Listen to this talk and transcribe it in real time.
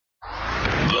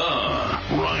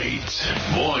right.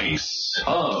 Voice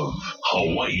of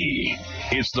Hawaii.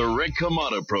 It's the Rick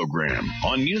Hamada program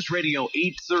on News Radio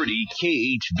 830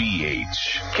 KHVH.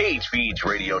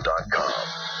 KHVHradio.com.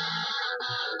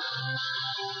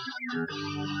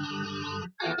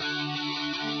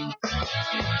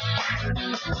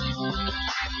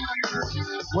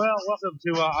 Well, welcome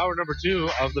to hour number 2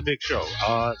 of the big show.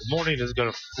 The morning is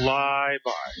going to fly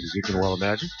by, as you can well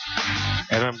imagine.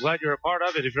 And I'm glad you're a part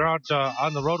of it. If you're out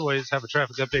on the roadways, have a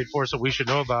traffic update for us that we should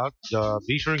know about,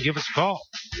 be sure and give us a call.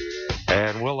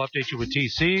 And we'll update you with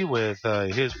TC with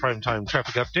his primetime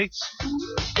traffic updates.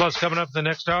 Plus, coming up in the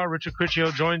next hour, Richard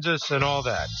Criccio joins us and all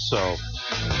that. So,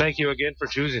 thank you again for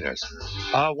choosing us.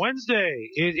 Wednesday,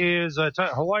 it is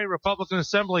Hawaii Republican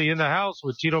Assembly in the House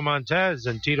with Tito Montes.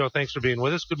 And Tito, thanks for being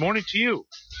with us. Good morning to you.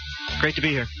 Great to be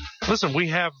here. Listen, we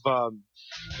have,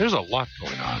 there's a lot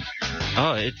going on.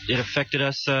 Oh, it affected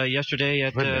us yesterday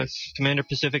at Commander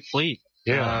Pacific Fleet.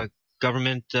 Yeah.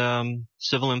 Government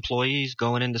civil employees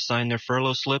going in to sign their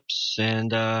furlough slips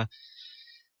and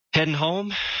heading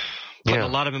home, putting a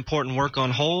lot of important work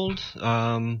on hold.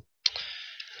 A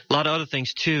lot of other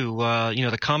things, too.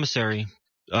 The commissary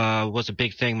was a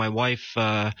big thing. My wife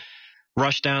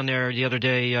rushed down there the other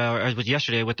day, it was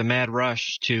yesterday, with the mad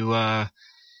rush to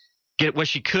get what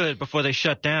she could before they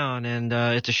shut down, and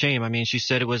it's a shame. I mean, she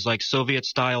said it was like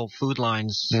Soviet-style food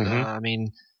lines.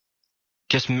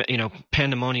 Just,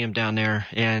 pandemonium down there.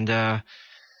 And,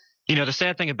 the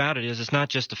sad thing about it is it's not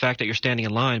just the fact that you're standing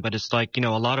in line, but it's like, a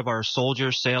lot of our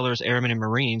soldiers, sailors, airmen, and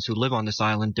Marines who live on this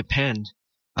island depend.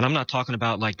 And I'm not talking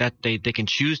about like that they can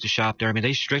choose to shop there. I mean,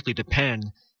 they strictly depend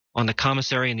on the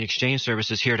commissary and the exchange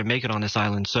services here to make it on this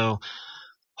island. So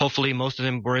hopefully most of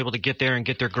them were able to get there and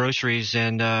get their groceries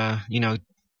and,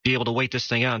 be able to wait this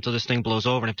thing out until this thing blows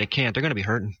over. And if they can't, they're going to be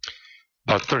hurting.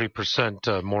 About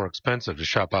 30% more expensive to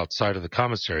shop outside of the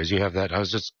commissaries. You have that. I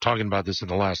was just talking about this in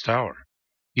the last hour.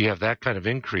 You have that kind of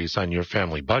increase on your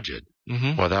family budget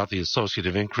without the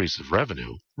associative increase of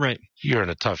revenue. Right. You're in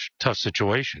a tough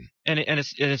situation. And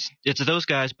it's those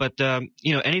guys. But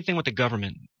anything with the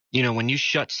government, when you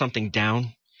shut something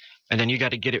down and then you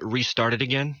got to get it restarted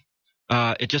again,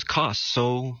 it just costs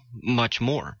so much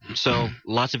more. So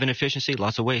lots of inefficiency,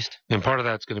 lots of waste. And part of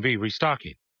that's going to be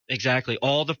restocking. Exactly.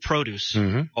 All the produce,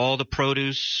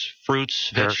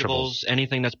 fruits, vegetables,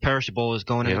 anything that's perishable is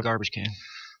going in the garbage can.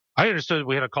 I understood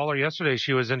we had a caller yesterday.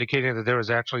 She was indicating that there was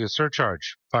actually a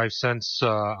surcharge, 5 cents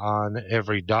on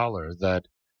every dollar that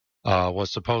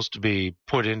was supposed to be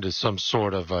put into some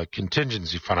sort of a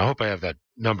contingency fund. I hope I have that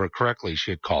number correctly.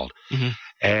 She had called.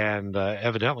 And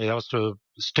evidently that was to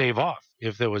stave off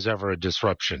if there was ever a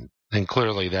disruption. And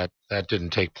clearly that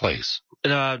didn't take place.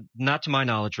 Not to my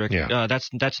knowledge, Rick. Yeah.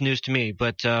 That's news to me.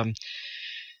 But a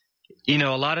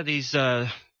lot of these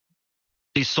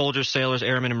soldiers, sailors,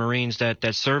 airmen, and Marines that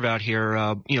serve out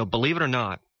here, believe it or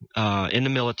not, in the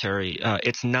military,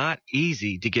 it's not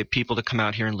easy to get people to come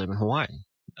out here and live in Hawaii.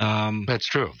 That's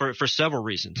true. For several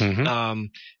reasons.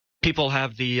 People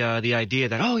have the idea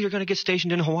that, you're going to get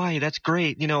stationed in Hawaii. That's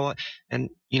great. And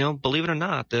believe it or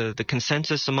not, the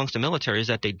consensus amongst the military is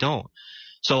that they don't.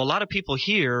 So a lot of people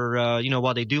here,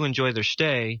 while they do enjoy their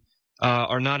stay,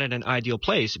 are not in an ideal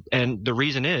place. And the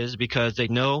reason is because they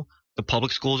know the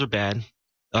public schools are bad,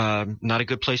 not a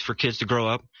good place for kids to grow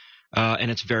up,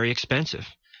 and it's very expensive.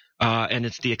 And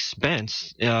it's the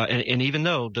expense. And even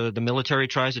though the military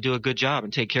tries to do a good job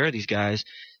and take care of these guys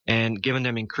and giving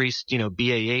them increased,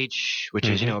 BAH, which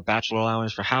is, a bachelor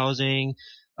allowance for housing,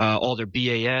 all their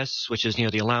BAS, which is,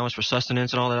 the allowance for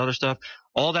sustenance and all that other stuff.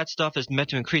 All that stuff is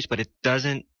meant to increase, but it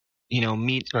doesn't,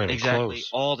 meet exactly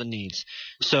all the needs.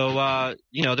 So,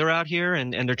 they're out here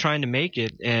and they're trying to make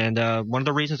it. And one of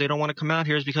the reasons they don't want to come out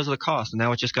here is because of the cost. And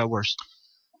now it just got worse.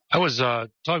 I was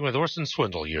talking with Orson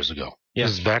Swindle years ago. Yeah.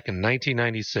 This is back in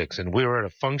 1996, and we were at a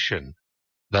function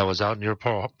that was out near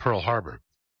Pearl Harbor.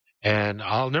 And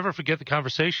I'll never forget the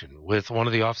conversation with one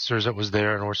of the officers that was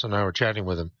there, and Orson and I were chatting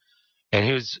with him. And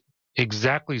he was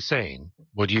exactly saying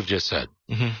what you've just said.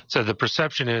 So the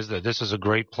perception is that this is a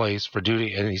great place for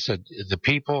duty. And he said, the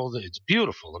people, it's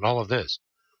beautiful and all of this.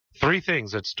 3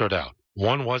 things that stood out.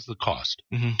 1 was the cost.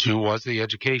 2 was the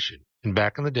education. And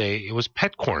back in the day, it was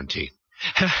pet quarantine.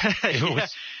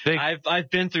 I've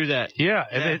been through that. Yeah.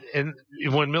 And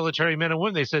when military men and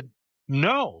women, they said,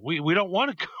 no, we don't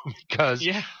want to go because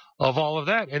of all of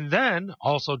that. And then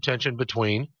also tension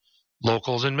between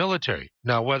locals and military.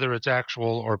 Now, whether it's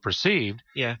actual or perceived,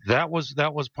 that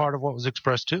was part of what was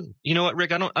expressed too. You know what,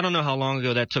 Rick? I don't know how long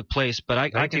ago that took place, but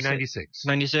 1996.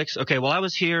 96. Okay. Well, I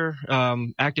was here,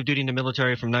 active duty in the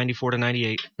military from 94 to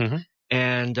 98.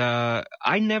 And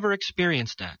I never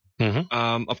experienced that.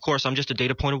 Of course, I'm just a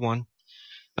data point of one.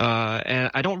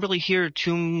 And I don't really hear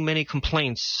too many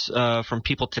complaints from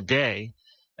people today.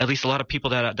 At least a lot of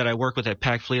people that I work with at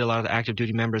Pac Fleet, a lot of the active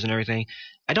duty members and everything.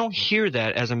 I don't hear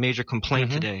that as a major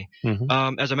complaint today.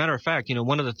 As a matter of fact,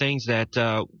 one of the things that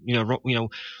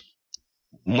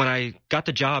when I got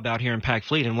the job out here in Pac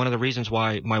Fleet, and one of the reasons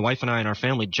why my wife and I and our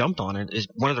family jumped on it is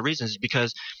one of the reasons is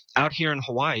because out here in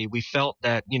Hawaii, we felt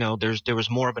that, there was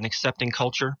more of an accepting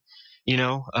culture,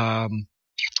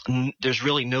 there's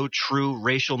really no true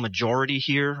racial majority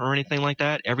here or anything like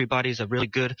that. Everybody's a really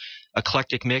good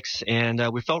eclectic mix, and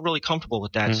we felt really comfortable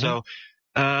with that. So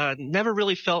never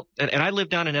really felt – and I live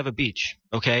down in Eva Beach,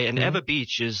 okay? And Eva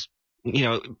Beach is,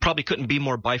 probably couldn't be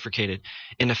more bifurcated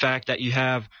in the fact that you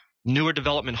have newer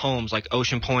development homes like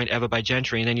Ocean Point, Eva by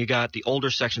Gentry, and then you got the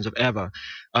older sections of Eva,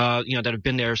 that have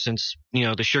been there since,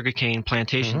 the sugarcane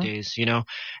plantation days,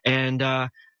 and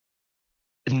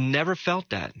never felt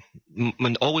that.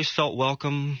 Always felt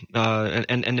welcome,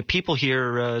 and the people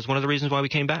here is one of the reasons why we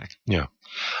came back. Yeah.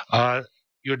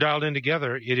 You're dialed in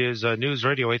together. It is News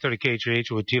Radio 830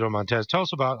 KHVH with Tito Montes. Tell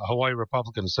us about Hawaii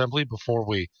Republican Assembly before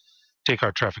we take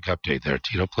our traffic update there,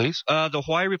 Tito, please. The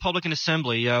Hawaii Republican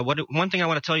Assembly. One thing I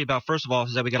want to tell you about, first of all,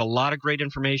 is that we got a lot of great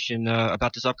information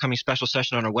about this upcoming special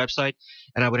session on our website,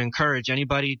 and I would encourage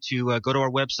anybody to go to our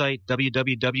website,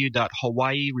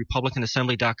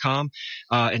 www.hawaiirepublicanassembly.com,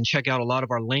 and check out a lot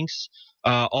of our links.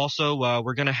 Also,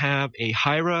 we're going to have a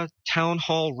HIRA Town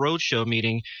Hall Roadshow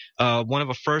meeting, one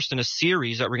of a first in a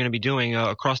series that we're going to be doing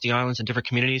across the islands and different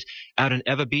communities out in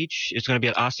Eva Beach. It's going to be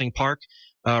at Osing Park.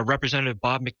 Representative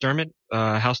Bob McDermott,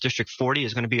 House District 40,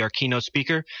 is going to be our keynote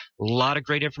speaker. A lot of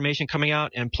great information coming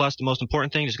out, and plus, the most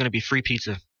important thing, is going to be free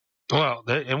pizza. Well,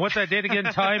 and what's that date again,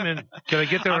 time? And can I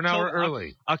get there an hour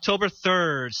early? October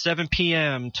 3rd, 7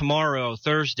 p.m. tomorrow,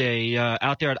 Thursday,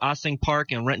 out there at Osing Park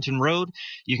and Renton Road.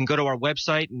 You can go to our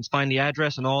website and find the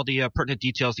address and all the pertinent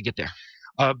details to get there.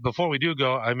 Before we do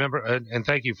go, I remember, and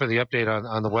thank you for the update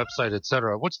on the website, et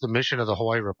cetera. What's the mission of the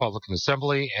Hawaii Republican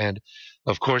Assembly? And,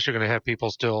 of course, you're going to have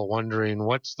people still wondering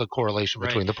what's the correlation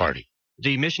between the party.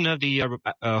 The mission of the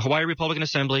Hawaii Republican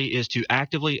Assembly is to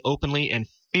actively, openly, and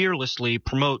fearlessly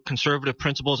promote conservative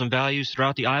principles and values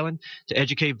throughout the island, to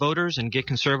educate voters and get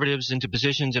conservatives into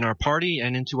positions in our party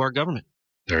and into our government.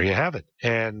 There you have it.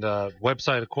 And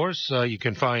website, of course, you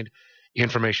can find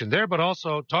information there, but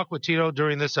also talk with Tito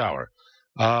during this hour.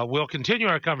 We'll continue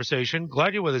our conversation.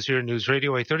 Glad you're with us here in News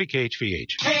Radio 830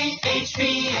 KHVH.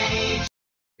 KHVH.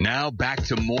 Now back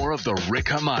to more of the Rick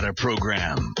Hamada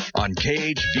program on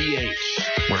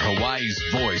KHVH, where Hawaii's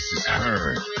voice is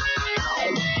heard.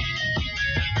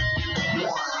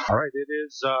 All right, it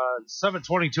is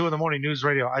 7:22 in the morning. News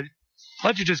Radio. I'd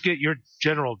like to just get your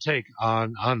general take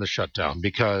on the shutdown,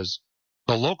 because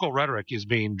the local rhetoric is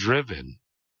being driven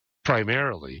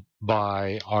primarily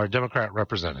by our Democrat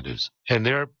representatives, and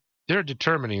they're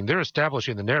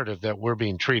establishing the narrative that we're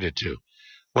being treated to,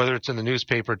 whether it's in the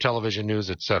newspaper, television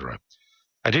news, etc.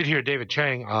 I did hear David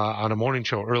Chang on a morning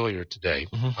show earlier today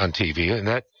on TV, and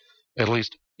that, at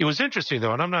least, it was interesting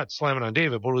though, and I'm not slamming on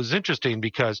David, but it was interesting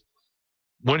because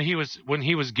when he was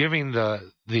giving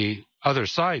the other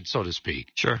side, so to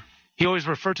speak, sure, he always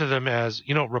referred to them as,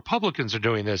 Republicans are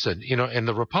doing this, and and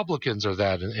the Republicans are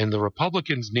that, and the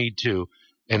Republicans need to,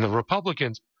 and the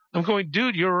Republicans. I'm going,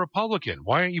 dude, you're a Republican.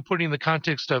 Why aren't you putting the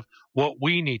context of what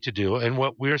we need to do and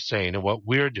what we're saying and what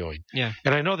we're doing? Yeah.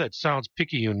 And I know that sounds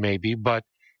picayune maybe, but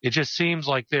it just seems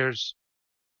like there's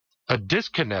a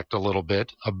disconnect a little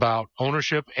bit about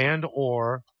ownership and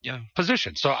or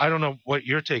position. So I don't know what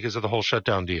your take is of the whole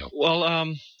shutdown deal. Well,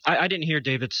 I didn't hear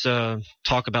David's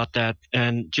talk about that,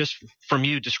 and just from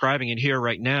you describing it here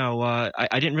right now,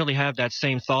 I didn't really have that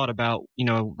same thought about,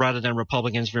 rather than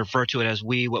Republicans refer to it as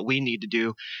what we need to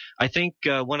do. I think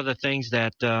one of the things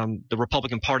that the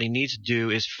Republican Party needs to do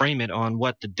is frame it on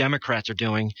what the Democrats are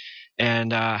doing,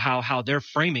 and how they're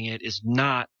framing it is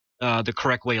not the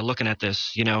correct way of looking at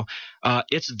this.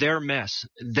 It's their mess.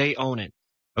 They own it.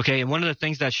 Okay. And one of the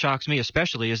things that shocks me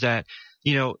especially is that,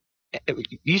 you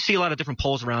see a lot of different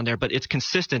polls around there, but it's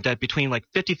consistent that between like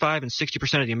 55 and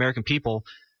 60% of the American people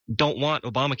don't want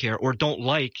Obamacare or don't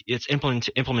like its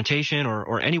implementation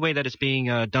or any way that it's being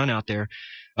done out there.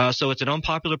 So it's an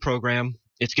unpopular program.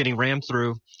 It's getting rammed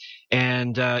through.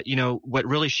 And, what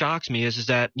really shocks me is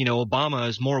that, Obama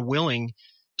is more willing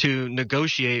to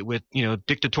negotiate with,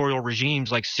 dictatorial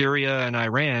regimes like Syria and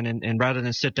Iran, and rather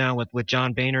than sit down with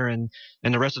John Boehner and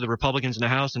the rest of the Republicans in the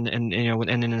House and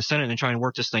in the Senate and try and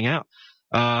work this thing out.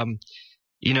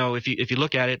 If you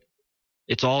look at it,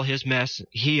 it's all his mess.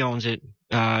 He owns it.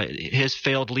 His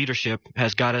failed leadership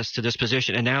has got us to this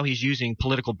position, and now he's using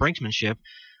political brinksmanship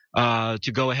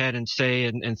to go ahead and say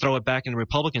and throw it back in the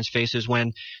Republicans' faces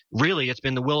when really it's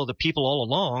been the will of the people all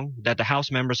along that the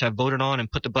House members have voted on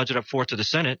and put the budget up forth to the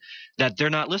Senate that they're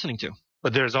not listening to.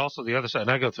 But there's also the other side,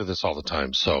 and I go through this all the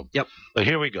time. So, yep. But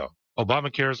here we go.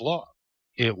 Obamacare is law.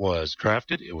 It was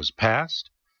drafted. It was passed.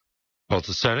 Both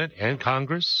the Senate and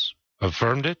Congress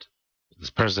affirmed it.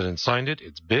 The president signed it.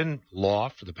 It's been law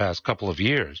for the past couple of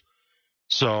years.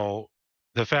 So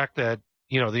the fact that,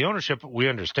 the ownership, we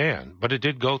understand, but it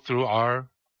did go through our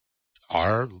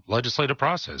legislative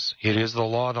process. It is the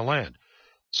law of the land.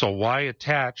 So why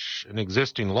attach an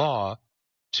existing law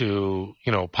to,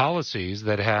 policies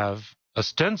that have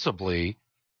ostensibly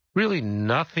really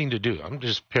nothing to do? I'm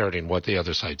just parroting what the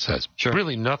other side says. Sure.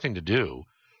 Really nothing to do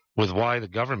with why the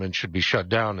government should be shut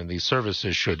down and these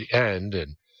services should end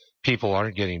and people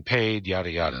aren't getting paid,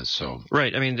 yada, yada. So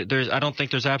right. I mean, I don't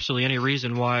think there's absolutely any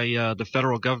reason why the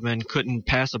federal government couldn't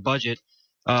pass a budget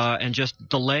and just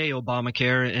delay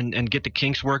Obamacare and get the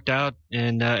kinks worked out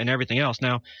and everything else.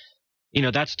 Now,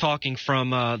 that's talking from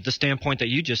the standpoint that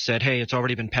you just said, hey, it's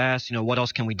already been passed. What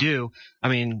else can we do? I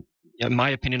mean,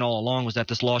 my opinion all along was that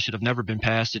this law should have never been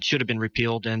passed. It should have been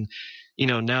repealed. And,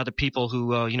 now the people who,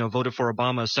 voted for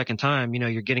Obama a second time,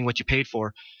 you're getting what you paid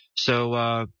for.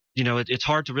 So, it's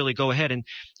hard to really go ahead and,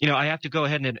 I have to go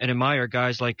ahead and admire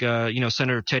guys like,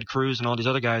 Senator Ted Cruz and all these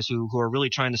other guys who are really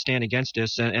trying to stand against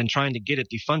this and trying to get it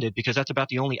defunded, because that's about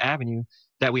the only avenue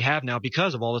that we have now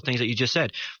because of all the things that you just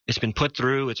said. It's been put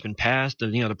through. It's been passed.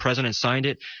 The president signed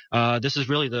it. This is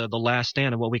really the last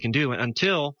stand of what we can do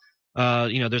until,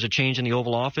 there's a change in the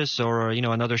Oval Office or,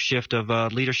 another shift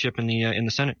of leadership in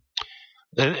the Senate.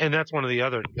 And that's one of the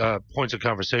other points of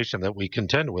conversation that we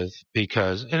contend with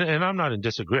because, and I'm not in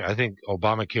disagreement, I think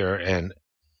Obamacare and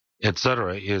et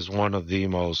cetera is one of the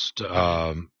most,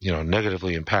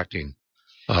 negatively impacting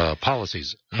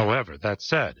policies. Mm-hmm. However, that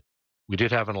said, we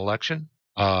did have an election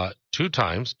 2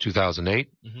 times, 2008,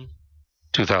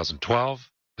 2012.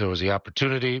 There was the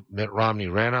opportunity. Mitt Romney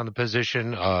ran on the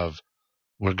position of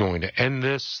we're going to end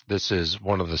this. This is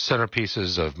one of the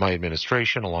centerpieces of my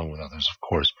administration, along with others, of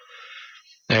course.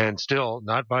 And still,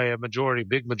 not by a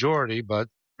big majority, but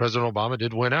President Obama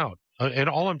did win out. And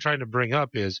all I'm trying to bring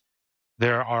up is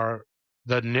the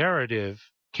narrative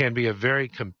can be a very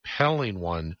compelling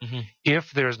one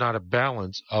if there's not a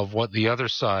balance of what the other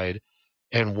side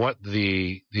and what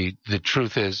the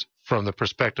truth is from the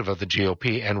perspective of the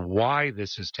GOP and why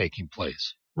this is taking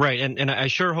place. Right. And I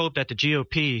sure hope that the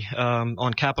GOP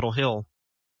on Capitol Hill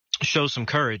shows some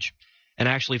courage and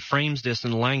actually frames this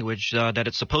in the language that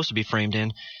it's supposed to be framed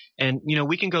in. And,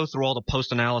 we can go through all the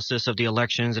post-analysis of the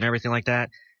elections and everything like that.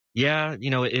 Yeah,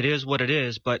 it is what it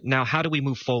is. But now how do we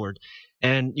move forward?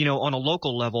 And, on a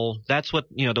local level, that's what,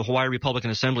 the Hawaii Republican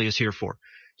Assembly is here for.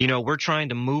 We're trying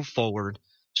to move forward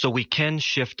so we can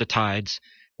shift the tides.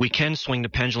 We can swing the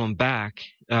pendulum back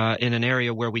in an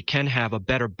area where we can have a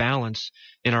better balance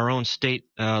in our own state,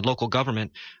 local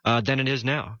government than it is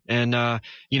now. And,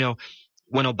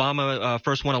 when Obama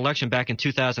first won election back in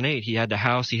 2008, he had the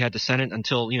House, he had the Senate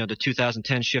until, the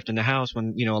 2010 shift in the House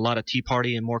when, a lot of Tea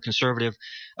Party and more conservative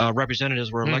representatives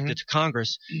were elected to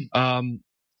Congress.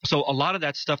 So a lot of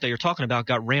that stuff that you're talking about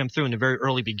got rammed through in the very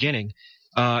early beginning.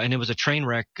 And it was a train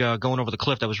wreck going over the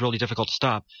cliff that was really difficult to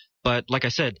stop. But like I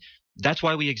said, that's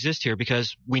why we exist here,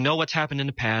 because we know what's happened in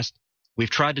the past. We've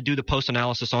tried to do the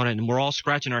post-analysis on it, and we're all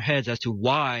scratching our heads as to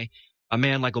why a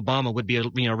man like Obama would be,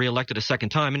 reelected a second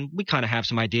time. And we kind of have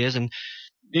some ideas, and,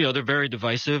 they're very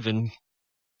divisive, and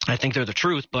I think they're the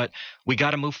truth. But we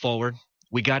got to move forward.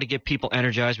 We got to get people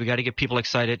energized. We got to get people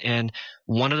excited. And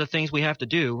one of the things we have to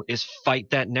do is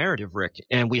fight that narrative, Rick.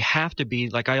 And we have to be,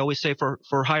 like I always say for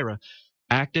HIRA,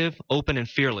 active, open, and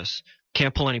fearless.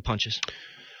 Can't pull any punches.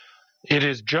 It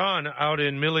is John out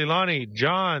in Mililani.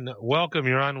 John, welcome.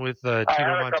 You're on with Tito Montes. I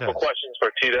have a couple questions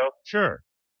for Tito. Sure.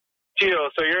 Tito,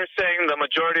 so you're saying the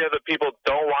majority of the people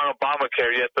don't want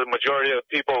Obamacare, yet the majority of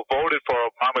the people voted for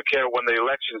Obamacare when the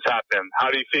elections happened. How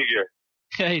do you figure?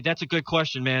 Hey, that's a good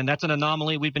question, man. That's an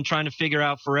anomaly we've been trying to figure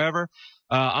out forever.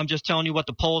 I'm just telling you what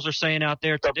the polls are saying out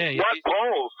there today. What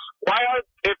polls?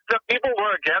 If the people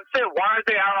were against it, why are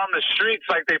they out on the streets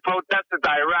like they protested the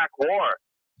Iraq war?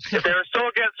 If they were so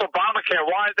against Obamacare,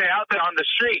 why are they out there on the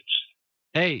streets?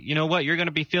 Hey, you know what? You're going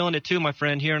to be feeling it too, my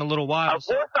friend, here in a little while. Of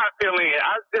course I'm feeling it.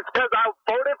 It's because I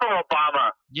voted for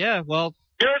Obama. Yeah, well.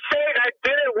 You're saying I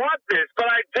didn't want this, but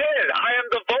I did. I am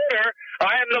the voter.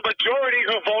 I am the majority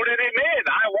who voted him in.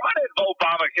 I wanted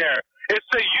Obamacare. It's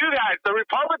you guys, the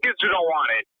Republicans, who don't want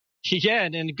it. Yeah,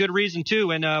 and good reason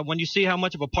too. And when you see how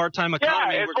much of a part-time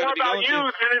economy we're going to be going through.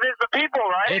 It's more about you than it is the people,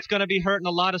 right? It's going to be hurting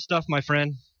a lot of stuff, my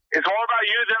friend. It's all about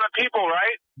you than the people,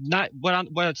 right?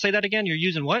 Say that again. You're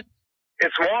using what?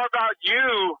 It's more about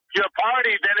you, your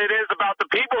party, than it is about the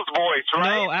people's voice,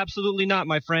 right? No, absolutely not,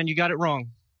 my friend. You got it wrong.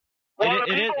 Well,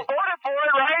 the people voted for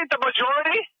it, right? The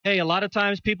majority? Hey, a lot of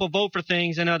times people vote for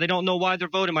things and they don't know why they're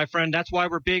voting, my friend. That's why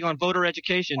we're big on voter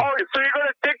education. Oh, so you're going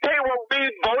to dictate what we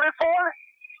voted for?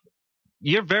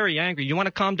 You're very angry. You want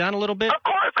to calm down a little bit? Of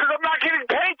course, because I'm not getting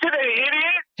paid today,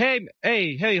 idiot.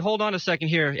 Hey, hold on a second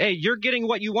here. Hey, you're getting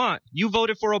what you want. You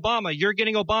voted for Obama. You're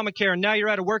getting Obamacare, and now you're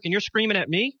out of work, and you're screaming at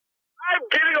me? I'm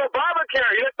getting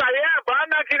Obamacare. Yes, I am, but I'm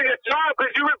not getting a job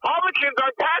because you Republicans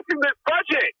are passing this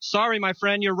budget. Sorry, my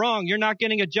friend, you're wrong. You're not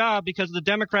getting a job because of the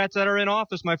Democrats that are in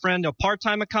office, my friend. A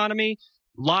part-time economy,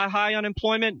 high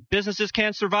unemployment, businesses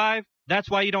can't survive. That's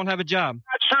why you don't have a job.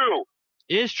 Not true.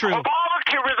 It is true.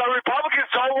 Republicans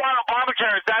don't want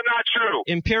Obamacare. Is that not true?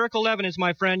 Empirical evidence,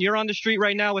 my friend. You're on the street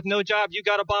right now with no job. You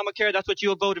got Obamacare. That's what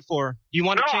you voted for. You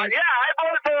want to change? Yeah, I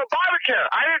voted for Obamacare.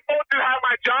 I didn't vote to have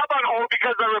my job on hold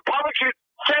because the Republicans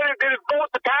said it didn't vote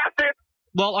to pass it.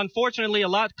 Well, unfortunately, a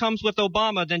lot comes with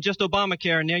Obama than just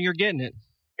Obamacare, and now you're getting it.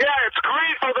 Yeah, it's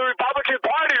great for the Republican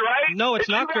Party, right? No, it's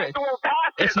not great.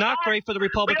 It's not great for the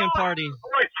Republican Party.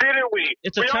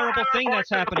 It's a terrible thing that's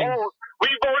happening. We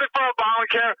voted for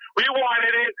Obamacare. We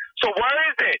wanted it. So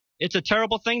where is it? It's a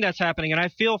terrible thing that's happening, and I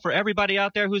feel for everybody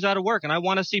out there who's out of work, and I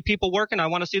want to see people working. I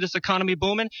want to see this economy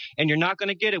booming, and you're not going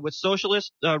to get it with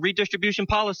socialist redistribution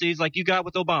policies like you got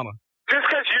with Obama. Just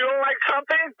because you don't like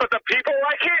something, but the people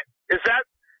like it? Is that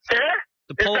fair?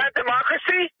 Is that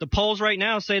democracy? The polls right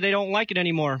now say they don't like it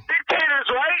anymore. Dictators,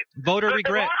 right? Voter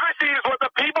regret. Democracy is what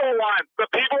the people want. The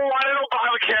people wanted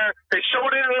Obamacare. They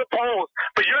showed it in the polls.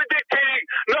 But you're dictating,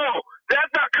 no,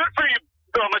 that's not good for you,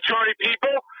 the majority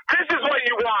people. This is what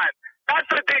you want.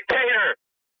 That's a dictator.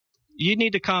 You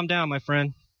need to calm down, my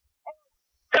friend.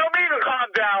 Tell me to calm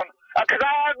down, because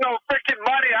I have no freaking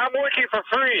money. I'm working for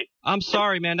free. I'm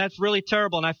sorry, man. That's really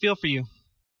terrible, and I feel for you.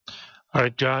 All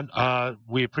right, John,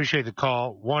 we appreciate the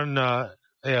call.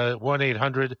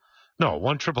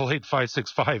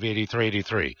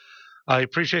 1-888-565-8383. I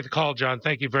appreciate the call, John.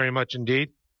 Thank you very much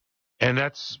indeed. And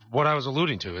that's what I was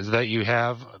alluding to, is that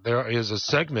there is a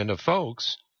segment of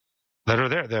folks that are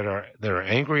there that are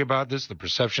angry about this. The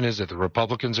perception is that the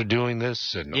Republicans are doing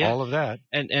this and all of that.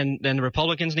 And the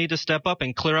Republicans need to step up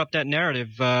and clear up that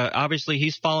narrative. Obviously,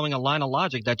 he's following a line of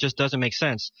logic that just doesn't make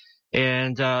sense.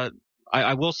 And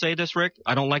I will say this, Rick.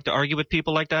 I don't like to argue with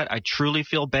people like that. I truly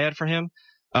feel bad for him.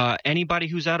 Anybody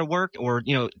who's out of work, or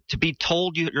to be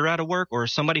told you're out of work, or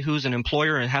somebody who's an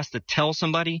employer and has to tell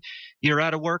somebody you're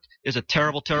out of work is a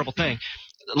terrible, terrible thing.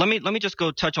 Let me just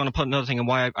go touch on another thing, and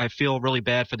why I feel really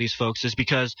bad for these folks is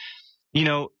because,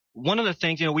 one of the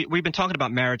things, we've been talking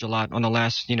about marriage a lot on the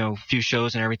last, few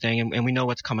shows and everything, and we know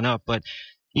what's coming up. But,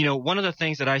 one of the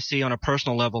things that I see on a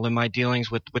personal level in my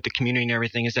dealings with the community and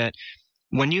everything is that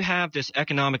when you have this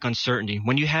economic uncertainty,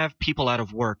 when you have people out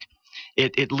of work,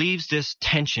 it leaves this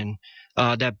tension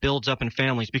that builds up in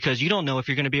families, because you don't know if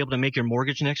you're going to be able to make your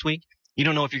mortgage next week. You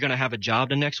don't know if you're going to have a job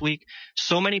the next week.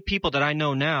 So many people that I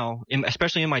know now,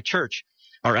 especially in my church,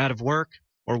 are out of work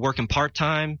or working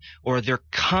part-time, or they're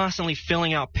constantly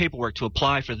filling out paperwork to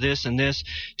apply for this and this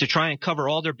to try and cover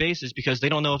all their bases because they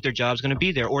don't know if their job's going to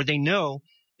be there, or they know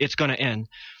it's going to end.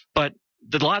 But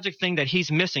the logic thing that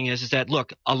he's missing is that,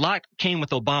 look, a lot came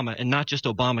with Obama and not just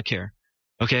Obamacare.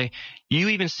 Okay.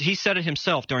 He said it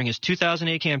himself during his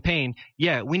 2008 campaign.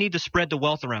 Yeah, we need to spread the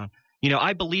wealth around.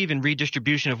 I believe in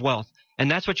redistribution of wealth,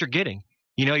 and that's what you're getting.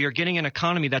 You're getting an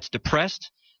economy that's depressed,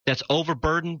 that's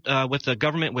overburdened with the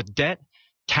government with debt.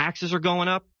 Taxes are going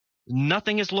up.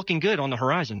 Nothing is looking good on the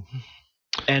horizon.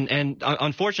 And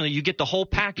unfortunately, you get the whole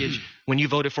package when you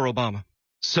voted for Obama.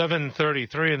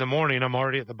 7:33 in the morning. I'm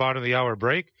already at the bottom of the hour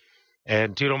break.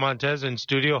 And Tito Montes in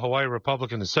studio, Hawaii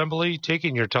Republican Assembly,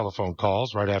 taking your telephone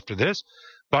calls right after this.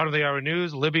 Bottom of the hour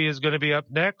news. Libby is going to be up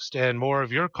next, and more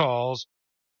of your calls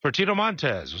for Tito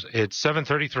Montes. It's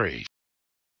 7:33.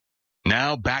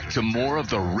 Now back to more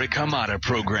of the Rick Hamada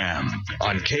program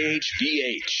on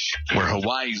KHVH, where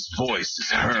Hawaii's voice is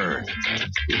heard.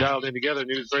 You dialed in together,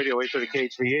 News Radio 830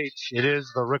 KHVH. It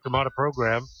is the Rick Hamada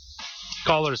program.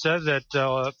 Caller says that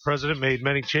President made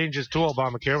many changes to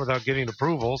Obamacare without getting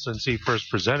approval since he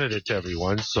first presented it to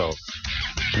everyone. So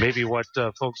maybe what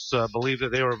folks believe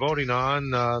that they were voting on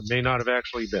may not have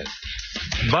actually been.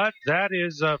 But that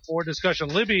is for discussion.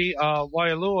 Libby,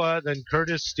 Waialua, then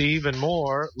Curtis, Steve, and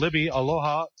more. Libby,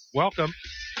 aloha. Welcome.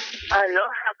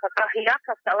 Aloha,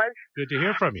 kakahiaka, fellas. Good to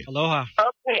hear from you. Aloha.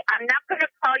 Okay, I'm not going to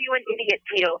call you an idiot,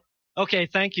 Tito. Okay,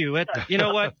 thank you. You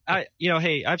know what?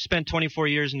 Hey, I've spent 24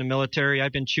 years in the military.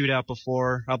 I've been chewed out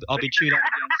before. I'll be chewed out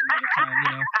again some other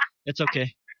time. It's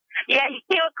okay. Yeah, you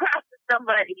came across with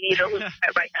somebody, who's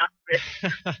right now.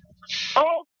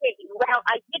 Okay, well,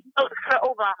 I did vote for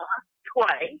Obama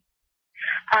twice.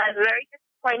 I'm very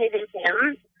disappointed in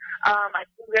him. I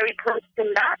feel very close to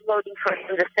not voting for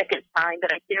him the second time,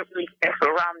 but I didn't really care for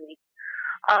Romney.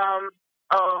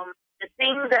 The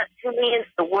thing that to me is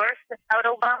the worst about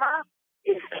Obama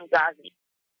is Benghazi.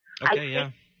 I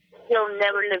think he'll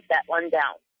never live that one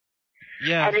down.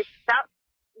 Yeah. And it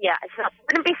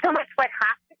wouldn't be so much what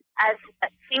happened as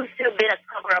it seems to have been a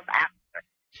cover-up after.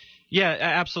 Yeah,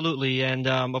 absolutely, and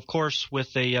of course,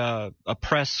 with a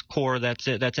press corps that's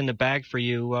in the bag for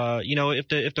you,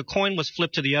 if the coin was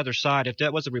flipped to the other side, if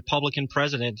that was a Republican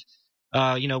president,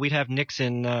 we'd have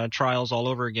Nixon trials all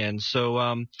over again.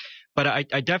 So, but I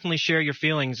definitely share your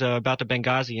feelings about the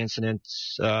Benghazi incident.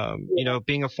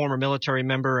 Being a former military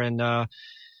member and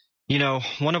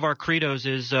one of our credos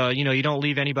is, you don't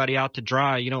leave anybody out to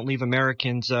dry. You don't leave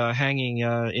Americans hanging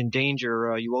in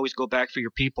danger. You always go back for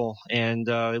your people. And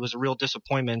it was a real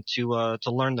disappointment to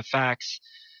learn the facts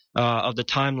of the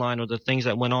timeline or the things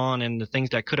that went on and the things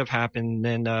that could have happened.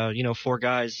 And, 4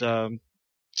 guys, could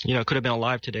have been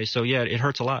alive today. So, yeah, it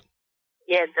hurts a lot.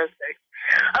 Yeah, it does hurt.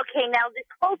 Okay, now this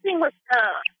whole thing with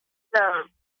the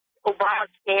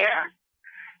Obamacare.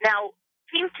 Now,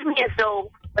 it seems to me as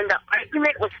though when the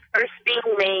argument was first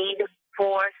being made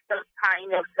for some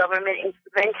kind of government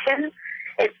intervention,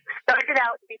 it started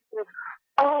out thinking,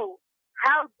 oh,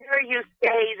 how dare you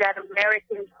say that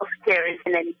American health care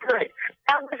isn't any good?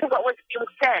 That wasn't what was being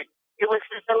said. It was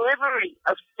the delivery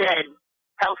of said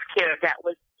health care that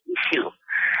was the issue.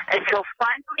 And so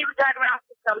finally we got around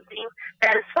to something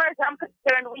that, as far as I'm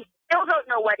concerned, we still don't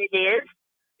know what it is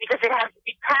because it has to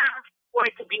be passed for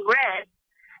it to be read.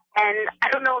 And I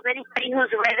don't know of anybody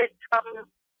who's read it from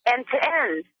end to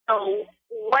end. So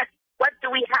what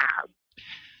do we have?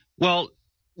 Well,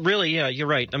 really, yeah, you're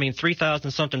right. I mean,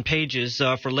 3,000-something pages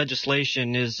for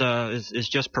legislation is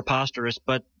just preposterous.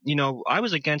 But, I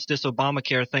was against this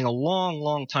Obamacare thing a long,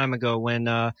 long time ago when,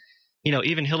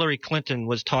 even Hillary Clinton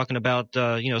was talking about,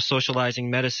 socializing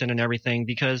medicine and everything,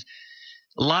 because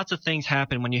lots of things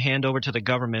happen when you hand over to the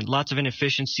government. Lots of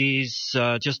inefficiencies,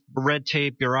 just red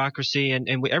tape, bureaucracy, and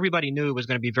everybody knew it was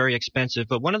going to be very expensive.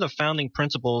 But one of the founding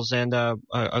principles, and a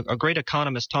great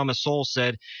economist, Thomas Sowell,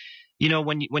 said,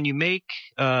 when you make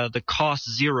the cost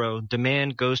zero,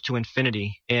 demand goes to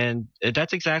infinity. And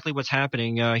that's exactly what's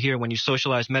happening here when you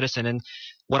socialize medicine. And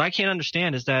what I can't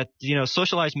understand is that,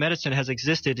 socialized medicine has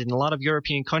existed in a lot of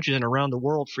European countries and around the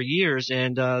world for years,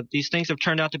 and these things have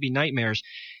turned out to be nightmares.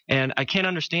 And I can't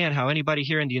understand how anybody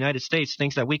here in the United States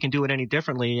thinks that we can do it any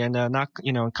differently and not,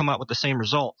 come out with the same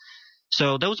result.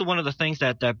 So those are one of the things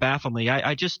that baffle me.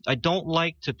 I don't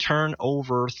like to turn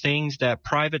over things that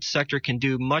private sector can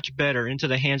do much better into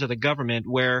the hands of the government,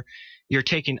 where you're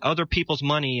taking other people's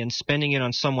money and spending it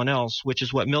on someone else, which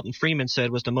is what Milton Friedman said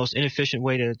was the most inefficient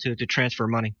way to transfer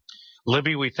money.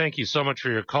 Libby, we thank you so much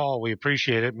for your call. We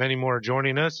appreciate it. Many more are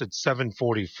joining us. It's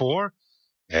 7:44,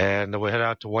 and we'll head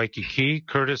out to Waikiki.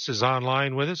 Curtis is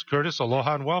online with us. Curtis,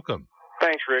 aloha and welcome.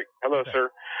 Thanks, Rick. Hello, sir.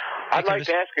 I'd like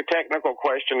to ask a technical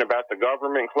question about the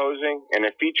government closing and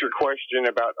a featured question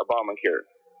about Obamacare.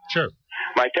 Sure.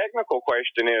 My technical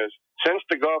question is, since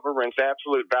the government's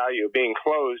absolute value of being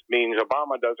closed means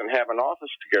Obama doesn't have an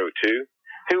office to go to,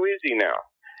 who is he now?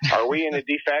 Are we in a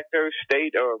de facto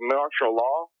state of martial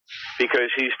law because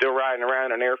he's still riding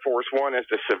around in Air Force One as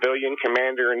the civilian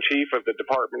commander-in-chief of the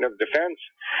Department of Defense?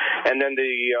 And then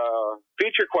the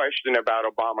feature question about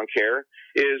Obamacare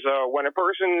is when a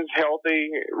person's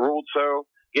healthy, ruled so,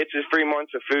 gets his 3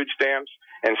 months of food stamps,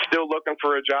 and still looking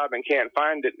for a job and can't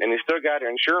find it, and he's still got to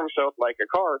insure himself like a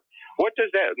car, what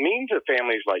does that mean to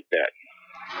families like that?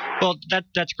 Well,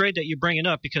 that's great that you bring it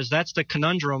up, because that's the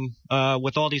conundrum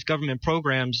with all these government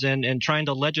programs and trying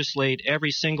to legislate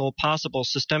every single possible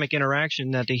systemic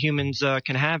interaction that the humans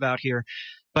can have out here.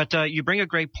 But you bring a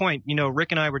great point.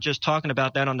 Rick and I were just talking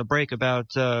about that on the break about,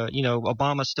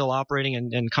 Obama still operating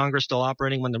and Congress still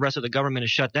operating when the rest of the government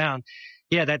is shut down.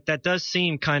 Yeah, that does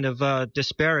seem kind of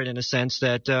disparate in a sense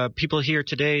that people here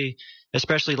today,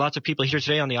 especially lots of people here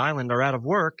today on the island, are out of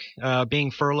work,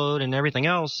 being furloughed and everything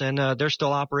else, and they're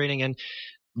still operating. And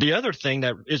the other thing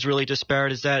that is really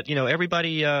disparate is that,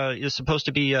 everybody is supposed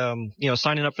to be,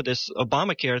 signing up for this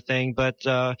Obamacare thing, but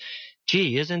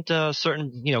isn't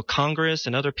certain, Congress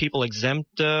and other people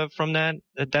exempt from that?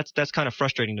 That's kind of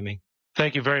frustrating to me.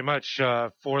 Thank you very much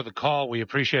for the call. We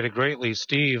appreciate it greatly.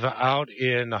 Steve out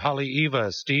in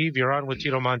Haleiwa. Steve, you're on with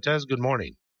Tito Montes. Good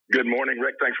morning. Good morning,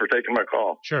 Rick. Thanks for taking my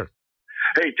call. Sure.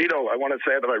 Hey, Tito, I want to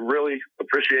say that I really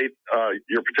appreciate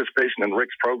your participation in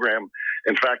Rick's program.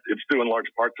 In fact, it's due in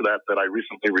large part to that I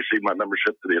recently received my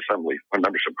membership to the Assembly, my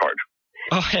membership card.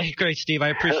 Oh, hey, great, Steve. I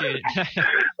appreciate it.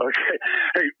 Okay.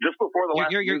 Hey, just before the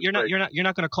last you're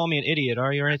not going to call me an idiot,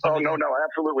 are you, or anything? Oh, like no, that? no,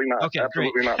 absolutely not. Okay,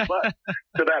 absolutely great. not. But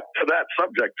to that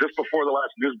subject, just before the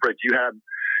last news break, you had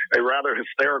a rather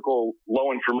hysterical,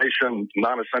 low information,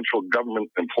 non-essential government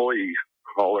employee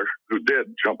caller who did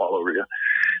jump all over you.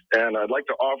 And I'd like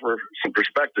to offer some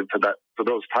perspective to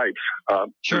those types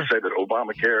Sure. who say that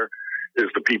Obamacare is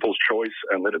the people's choice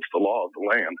and that it's the law of the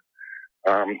land.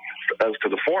 As to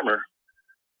the former,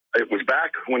 it was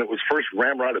back when it was first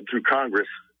ramrodded through Congress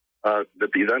that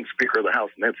the then Speaker of the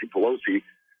House, Nancy Pelosi,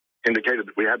 indicated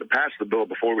that we had to pass the bill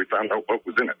before we found out what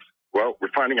was in it. Well,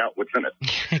 we're finding out what's in it.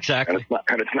 Exactly.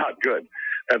 And it's not good.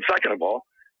 And second of all,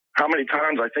 how many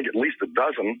times, I think at least a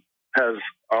dozen, has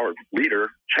our leader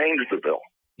changed the bill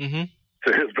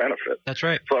to his benefit? That's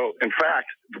right. So, in fact,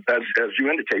 as you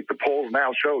indicate, the polls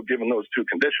now show, given those two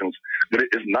conditions, that it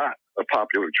is not a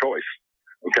popular choice.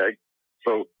 Okay?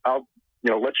 So I'll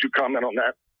let you comment on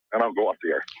that, and I'll go off the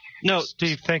air. No,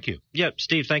 Steve, thank you. Yep,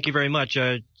 Steve, thank you very much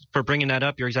for bringing that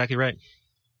up. You're exactly right.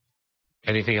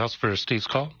 Anything else for Steve's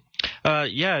call?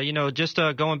 Just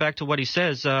going back to what he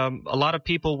says, a lot of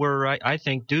people were, I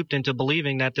think, duped into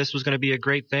believing that this was going to be a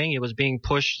great thing. It was being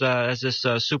pushed as this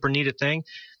super needed thing.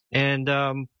 And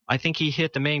I think he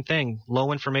hit the main thing,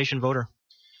 low information voter.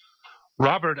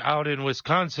 Robert out in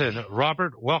Wisconsin.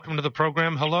 Robert, welcome to the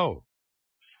program. Hello.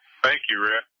 Thank you,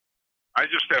 Rick. I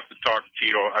just have to talk to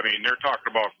Tito. I mean, they're talking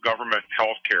about government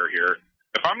health care here.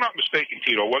 If I'm not mistaken,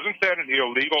 Tito, wasn't that an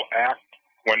illegal act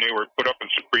when they were put up in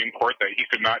Supreme Court that he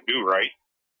could not do, right?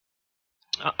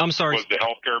 I'm sorry. Was the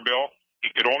health care bill? He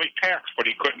could only tax, but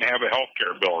he couldn't have a health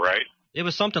care bill, right? It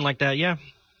was something like that, yeah.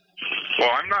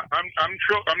 Well, I'm not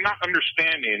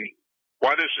understanding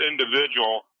why this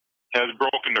individual has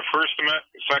broken the First Amendment,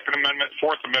 Second Amendment,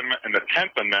 Fourth Amendment, and the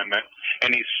 10th Amendment,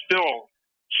 and he's still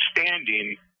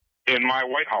standing in my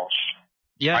White House.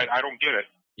 Yeah. I don't get it.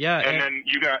 Yeah. And then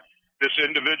you got this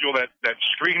individual that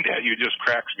screamed at you, just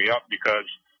cracks me up, because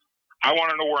I want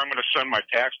to know where I'm going to send my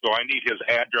tax bill. I need his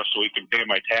address so he can pay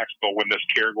my tax bill when this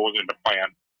care goes into plan.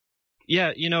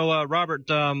 Yeah, Robert,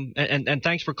 and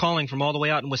thanks for calling from all the way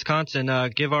out in Wisconsin.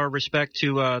 Give our respect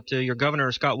to your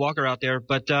governor, Scott Walker, out there.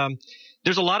 But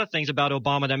there's a lot of things about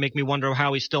Obama that make me wonder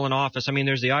how he's still in office. I mean,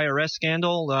 there's the IRS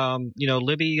scandal.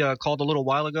 Libby called a little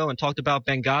while ago and talked about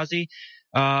Benghazi.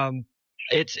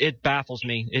 It baffles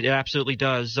me. It absolutely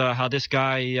does. How this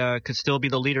guy could still be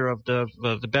the leader of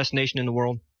the best nation in the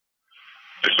world.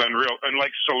 It's unreal. And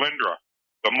like Solyndra,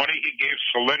 the money he gave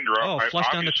Solyndra,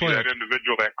 obviously that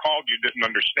individual that called you didn't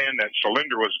understand that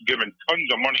Solyndra was given tons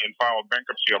of money and filed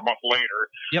bankruptcy a month later.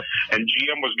 Yep. And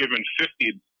GM was given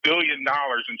 $50 billion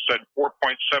and said $4.7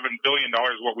 billion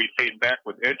what we paid back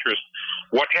with interest.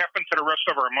 What happened to the rest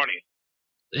of our money?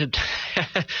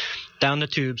 Down the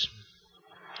tubes.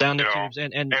 Down the tubes.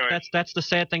 And anyway, that's the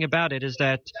sad thing about it, is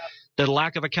that the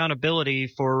lack of accountability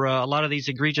for a lot of these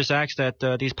egregious acts that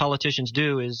these politicians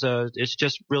do is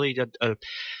just really a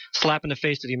slap in the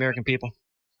face to the American people.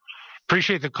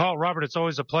 Appreciate the call, Robert. It's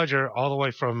always a pleasure, all the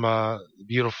way from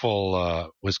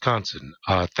beautiful Wisconsin.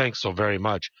 Thanks so very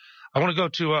much. I'm going to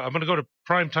go to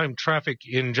primetime traffic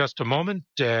in just a moment.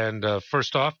 And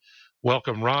first off,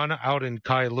 welcome Ron out in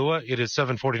Kailua. It is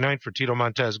 7:49 for Tito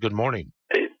Montes. Good morning.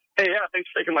 Hey, yeah, thanks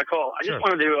for taking my call. I just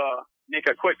wanted to make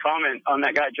a quick comment on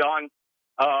that guy, John.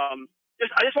 I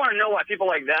just want to know why people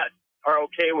like that are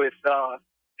okay with,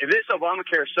 if this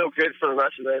Obamacare is so good for the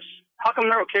rest of us, how come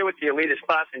they're okay with the elitist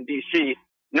class in D.C.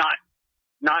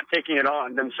 not taking it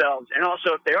on themselves? And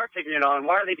also, if they are taking it on,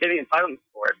 why are they getting entitlements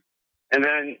for it? And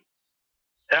then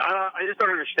I just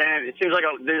don't understand. It seems like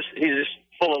he's just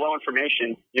full of low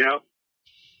information,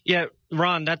 Yeah,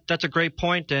 Ron, that's a great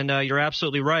point, and you're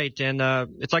absolutely right. And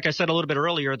it's like I said a little bit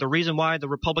earlier, the reason why the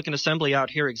Republican Assembly out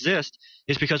here exists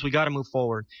is because we got to move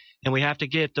forward, and we have to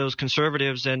get those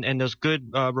conservatives and those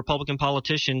good Republican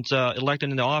politicians elected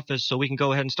into office so we can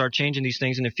go ahead and start changing these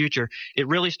things in the future. It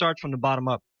really starts from the bottom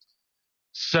up.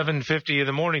 7:50 in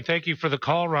the morning. Thank you for the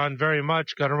call, Ron, very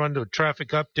much. Got to run to a traffic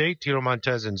update. Tito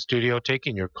Montes in studio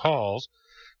taking your calls.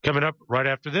 Coming up right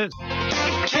after this.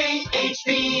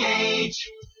 KHVH.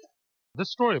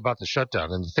 This story about the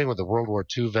shutdown and the thing with the World War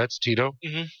II vets, Tito,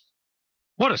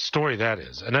 what a story that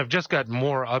is. And I've just got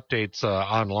more updates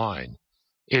online.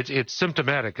 It's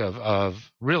symptomatic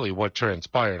of really what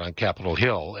transpired on Capitol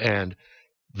Hill and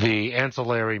the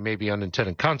ancillary, maybe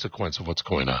unintended consequence of what's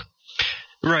going on.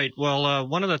 Right. Well,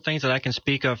 one of the things that I can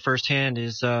speak of firsthand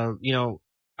is,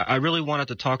 I really wanted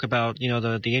to talk about,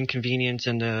 the inconvenience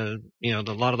and a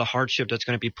lot of the hardship that's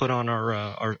going to be put on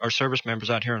our service members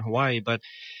out here in Hawaii. But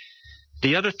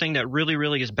the other thing that really,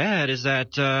 really is bad is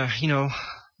that,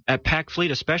 at Pac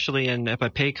Fleet especially and at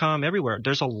Paycom everywhere,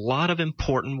 there's a lot of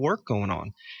important work going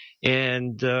on.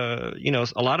 And, a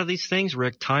lot of these things,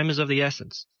 Rick, time is of the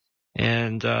essence.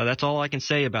 And that's all I can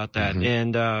say about that.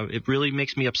 Mm-hmm. And it really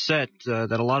makes me upset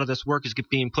that a lot of this work is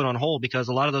being put on hold because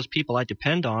a lot of those people I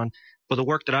depend on for the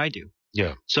work that I do.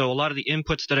 Yeah. So a lot of the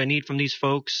inputs that I need from these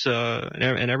folks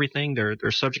and everything, their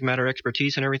subject matter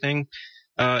expertise and everything,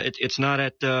 it's not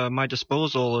at my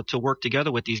disposal to work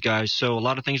together with these guys. So a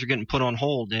lot of things are getting put on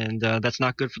hold, and that's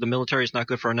not good for the military. It's not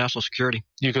good for our national security.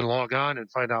 You can log on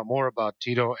and find out more about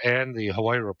Tito and the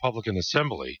Hawaii Republican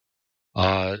Assembly,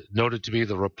 noted to be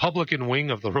the Republican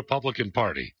wing of the Republican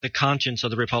Party. The conscience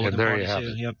of the Republican Party. There you have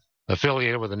it. Yep.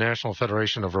 Affiliated with the National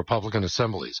Federation of Republican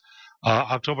Assemblies.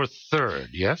 October 3rd,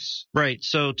 yes? Right.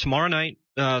 So tomorrow night,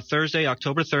 Thursday,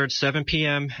 October 3rd, 7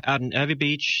 p.m. out in Evi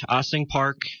Beach, Ossing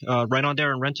Park, right on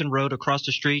there in Renton Road, across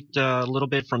the street a little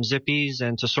bit from Zippy's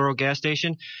and Tesoro gas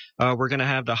station. We're going to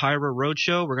have the HIRA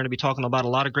Roadshow. We're going to be talking about a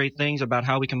lot of great things about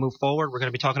how we can move forward. We're going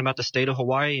to be talking about the state of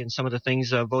Hawaii and some of the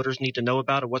things voters need to know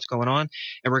about and what's going on.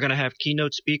 And we're going to have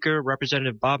keynote speaker,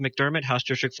 Representative Bob McDermott, House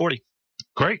District 40.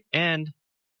 Great. And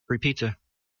free pizza.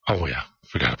 Oh, yeah.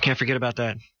 Can't forget about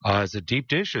that. Is it deep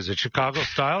dish? Is it Chicago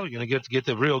style? You're going to get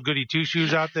the real goody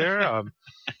two-shoes out there? No,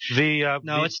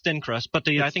 it's thin crust. But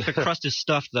I think the crust is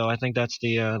stuffed, though. I think that's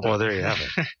the well, there you have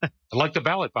it. I like the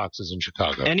ballot boxes in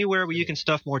Chicago. Anywhere where you can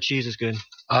stuff more cheese is good.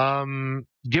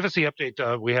 Give us the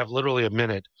update. We have literally a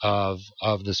minute of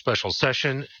the special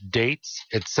session, dates,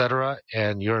 etc.,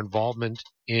 and your involvement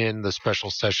in the special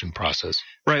session process.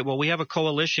 Right. Well, we have a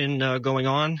coalition going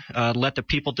on. Let the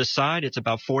people decide. It's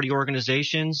about 40 organizations.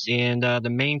 And the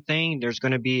main thing, there's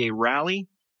going to be a rally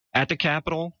at the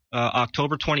Capitol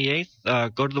October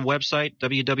 28th. Go to the website,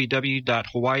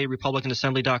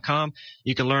 www.hawaiirepublicanassembly.com.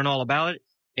 You can learn all about it.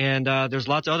 And there's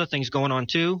lots of other things going on,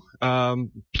 too.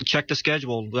 Check the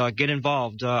schedule. Get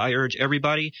involved. I urge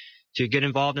everybody to get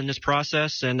involved in this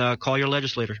process and call your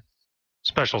legislator.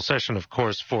 Special session, of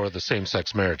course, for the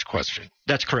same-sex marriage question.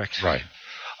 That's correct. Right.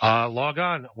 Log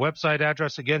on. Website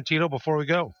address again, Tito, before we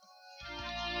go.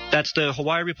 That's the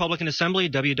Hawaii Republican Assembly,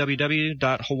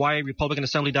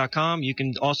 www.hawaiirepublicanassembly.com. You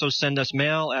can also send us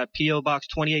mail at P.O. Box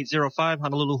 2805,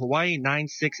 Honolulu, Hawaii,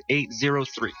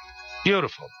 96803.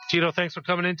 Beautiful. Tito, thanks for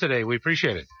coming in today. We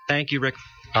appreciate it. Thank you, Rick.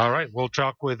 All right. We'll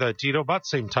talk with Tito about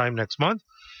same time next month.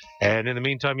 And in the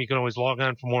meantime, you can always log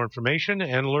on for more information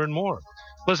and learn more.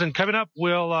 Listen, coming up,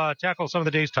 we'll tackle some of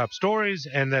the day's top stories,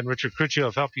 and then Richard Cruccio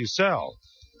of Help You Sell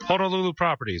Honolulu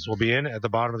Properties will be in at the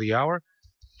bottom of the hour.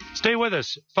 Stay with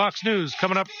us. Fox News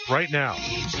coming up right now.